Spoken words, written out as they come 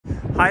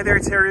Hi there,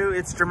 Therru.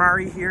 It's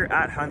Jamari here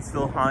at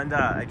Huntsville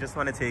Honda. I just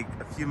want to take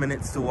a few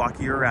minutes to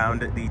walk you around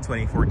the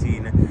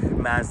 2014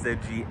 Mazda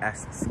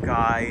GS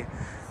Sky.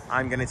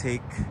 I'm gonna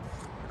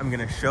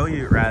show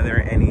you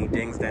any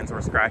dings, dents,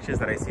 or scratches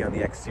that I see on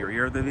the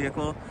exterior of the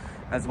vehicle.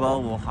 As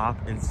well, we'll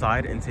hop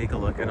inside and take a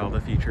look at all the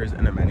features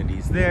and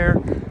amenities there.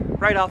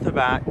 Right off the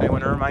bat, I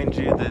want to remind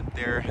you that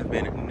there have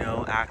been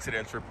no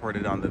accidents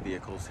reported on the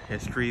vehicle's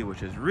history,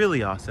 which is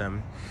really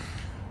awesome.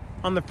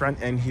 On the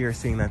front end here,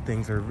 seeing that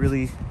things are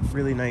really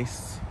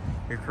nice.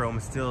 Your chrome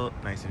is still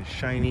nice and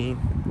shiny.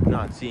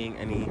 Not seeing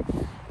any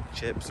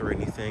chips or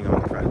anything on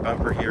the front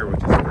bumper here,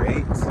 which is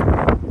great.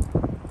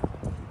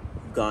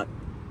 You've got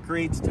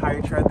great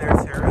tire tread there,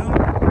 Therru,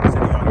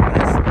 sitting on your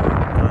nice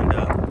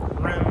Honda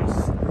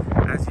rims.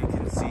 As you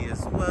can see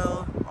as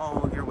well,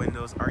 all of your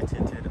windows are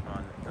tinted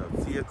on the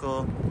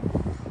vehicle,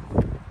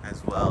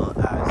 as well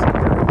as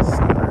your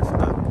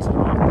sunroof up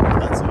top.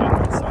 Let's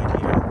hop inside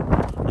here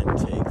and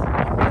take a look.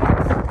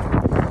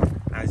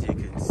 As you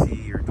can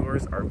see, your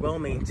doors are well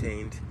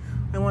maintained.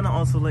 I want to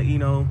also let you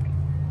know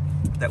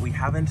that we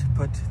haven't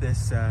put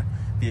this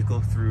vehicle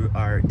through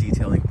our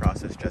detailing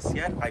process just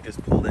yet. I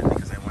just pulled it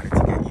because I wanted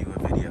to get you a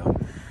video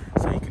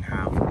so you can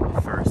have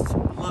a first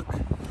look.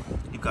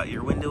 You've got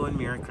your window and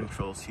mirror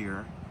controls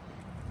here,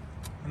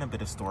 and a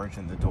bit of storage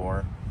in the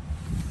door.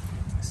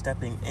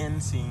 Stepping in,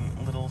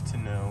 seeing little to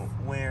no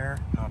wear,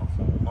 not a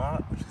whole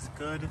lot, which is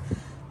good.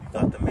 You've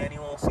got the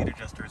manual seat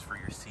adjusters for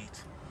your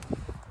seat,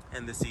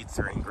 and the seats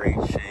are in great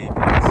shape. You're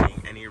not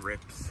seeing any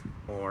rips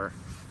or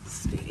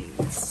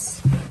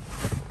stains.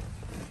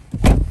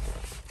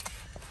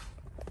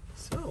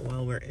 So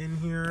while we're in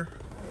here,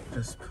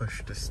 just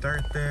push to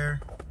start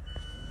there.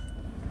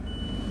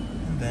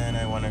 And then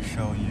I want to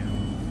show you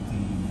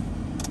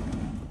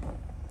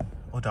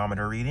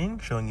odometer reading,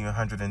 showing you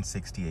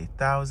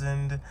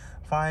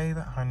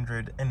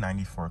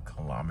 168,594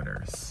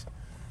 kilometers.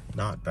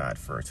 Not bad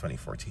for a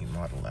 2014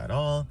 model at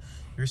all.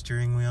 Your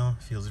steering wheel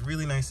feels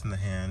really nice in the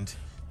hand.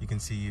 You can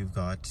see you've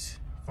got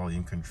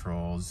volume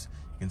controls.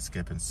 You can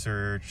skip and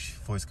search,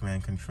 voice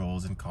command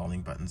controls, and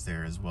calling buttons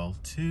there as well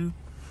too.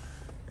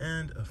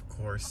 And of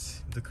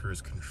course, the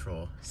cruise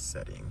control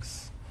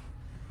settings.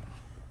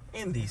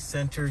 In the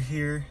center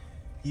here,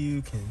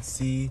 you can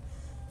see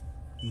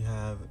you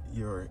have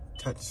your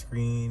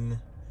touchscreen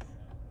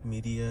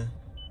media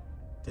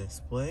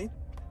display.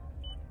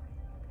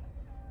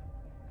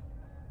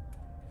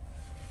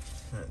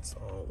 That's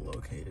all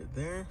located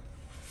there.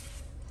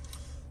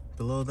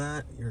 Below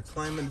that, your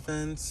climate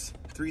vents,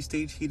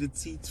 3-stage heated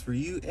seats for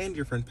you and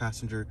your front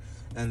passenger,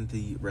 and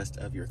the rest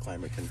of your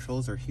climate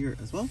controls are here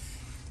as well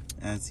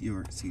as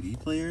your CD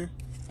player.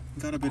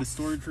 Got a bit of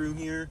storage room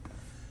here,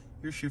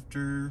 your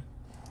shifter,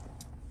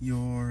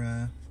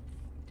 your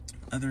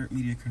other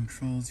media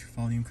controls, your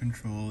volume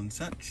control and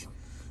such,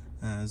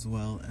 as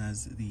well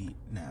as the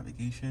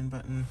navigation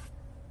button.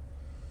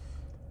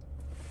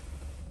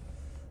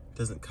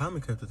 Doesn't come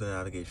equipped with a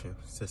navigation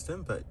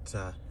system, but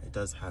it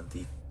does have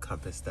the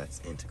compass that's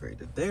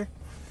integrated there.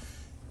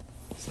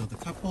 So the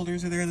cup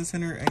holders are there in the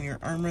center, and your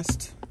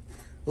armrest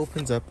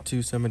opens up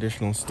to some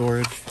additional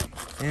storage,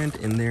 and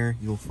in there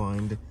you'll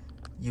find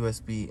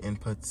USB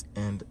inputs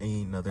and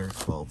another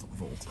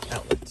 12-volt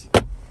outlet.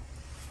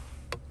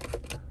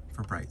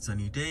 For bright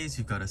sunny days,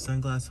 you've got a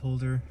sunglass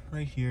holder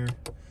right here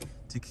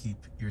to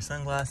keep your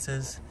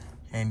sunglasses,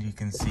 and you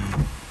can see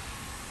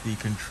the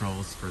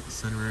controls for the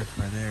sunroof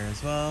are there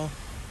as well.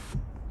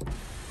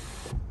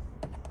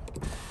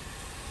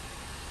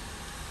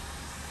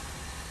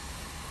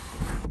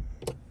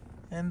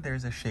 And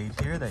there's a shade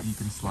here that you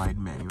can slide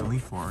manually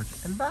forward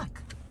and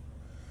back.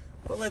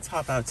 Well, let's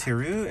hop out,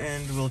 Therru,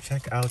 and we'll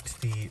check out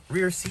the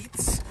rear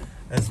seats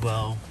as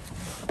well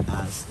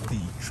as the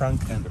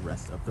trunk and the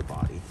rest of the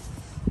body.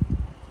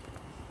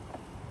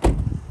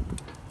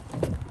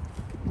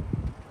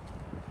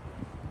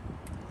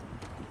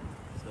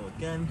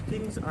 Again,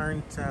 things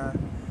aren't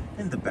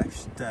in the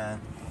best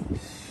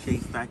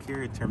shape back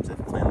here in terms of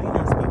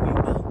cleanliness, but we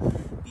will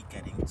be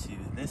getting to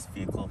this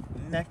vehicle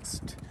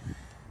next.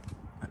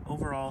 But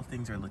overall,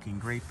 things are looking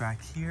great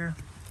back here.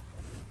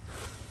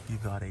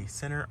 You've got a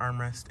center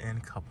armrest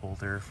and cup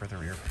holder for the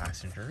rear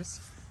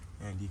passengers,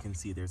 and you can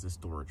see there's a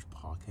storage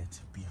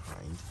pocket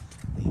behind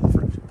the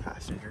front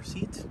passenger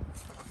seat.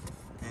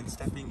 And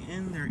stepping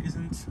in, there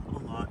isn't a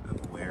lot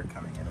of wear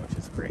coming in, which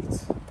is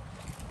great.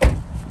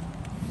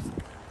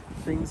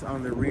 Things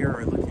on the rear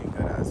are looking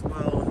good as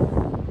well.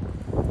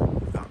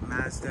 We've got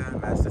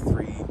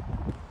MAZDA3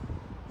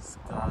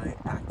 Sky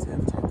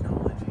Active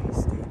Technology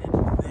stated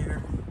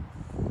there.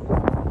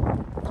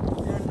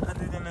 And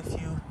other than a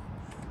few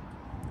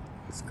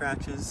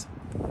scratches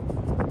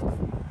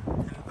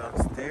and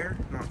bumps there,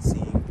 not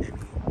seeing any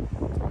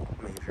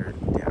major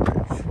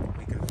damage.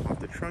 We can pop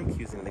the trunk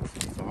using the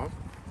key fob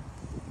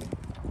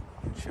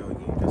and showing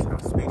you just how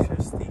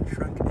spacious the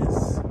trunk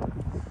is.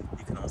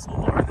 You can also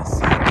lower the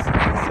seats.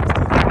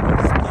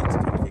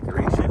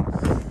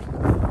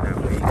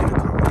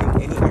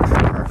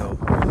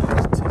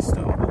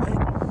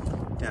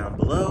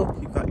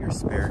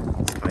 Spare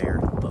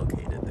tire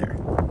located there.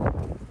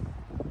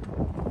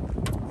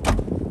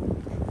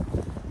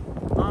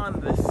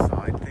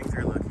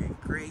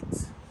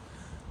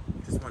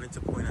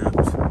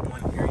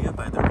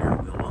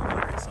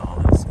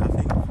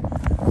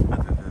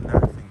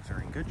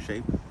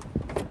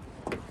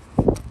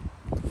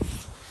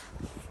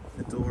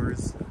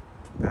 doors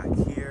back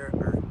here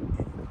are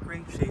in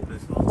great shape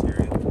as well,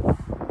 Therru.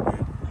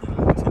 And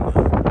you need to know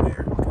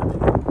where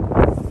coming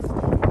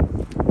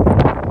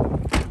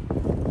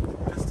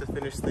in. Just to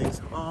finish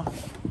things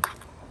off,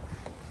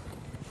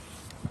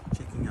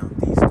 checking out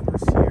these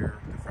doors here,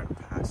 the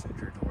front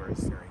passenger doors,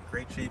 they're in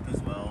great shape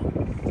as well.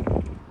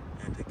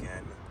 And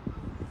again,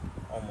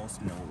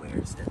 almost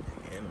nowhere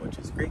stepping in, which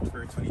is great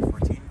for a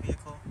 2014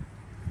 vehicle.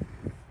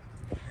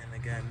 And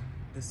again,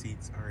 the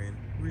seats are in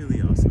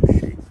really awesome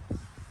shape.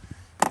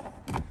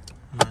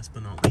 Last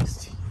but not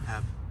least, you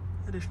have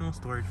additional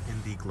storage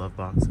in the glove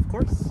box, of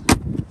course.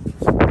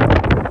 So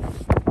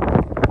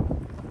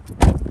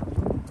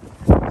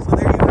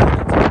there you have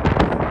it.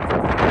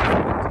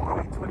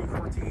 The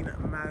 2014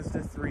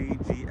 Mazda 3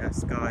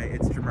 GS Sky.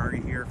 It's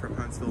Jamari here from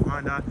Huntsville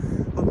Honda.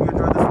 Hope you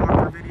enjoyed this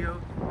walkthrough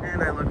video,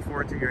 and I look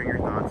forward to hearing your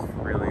thoughts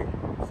really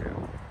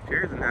soon.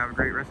 Cheers, and have a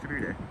great rest of your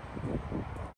day.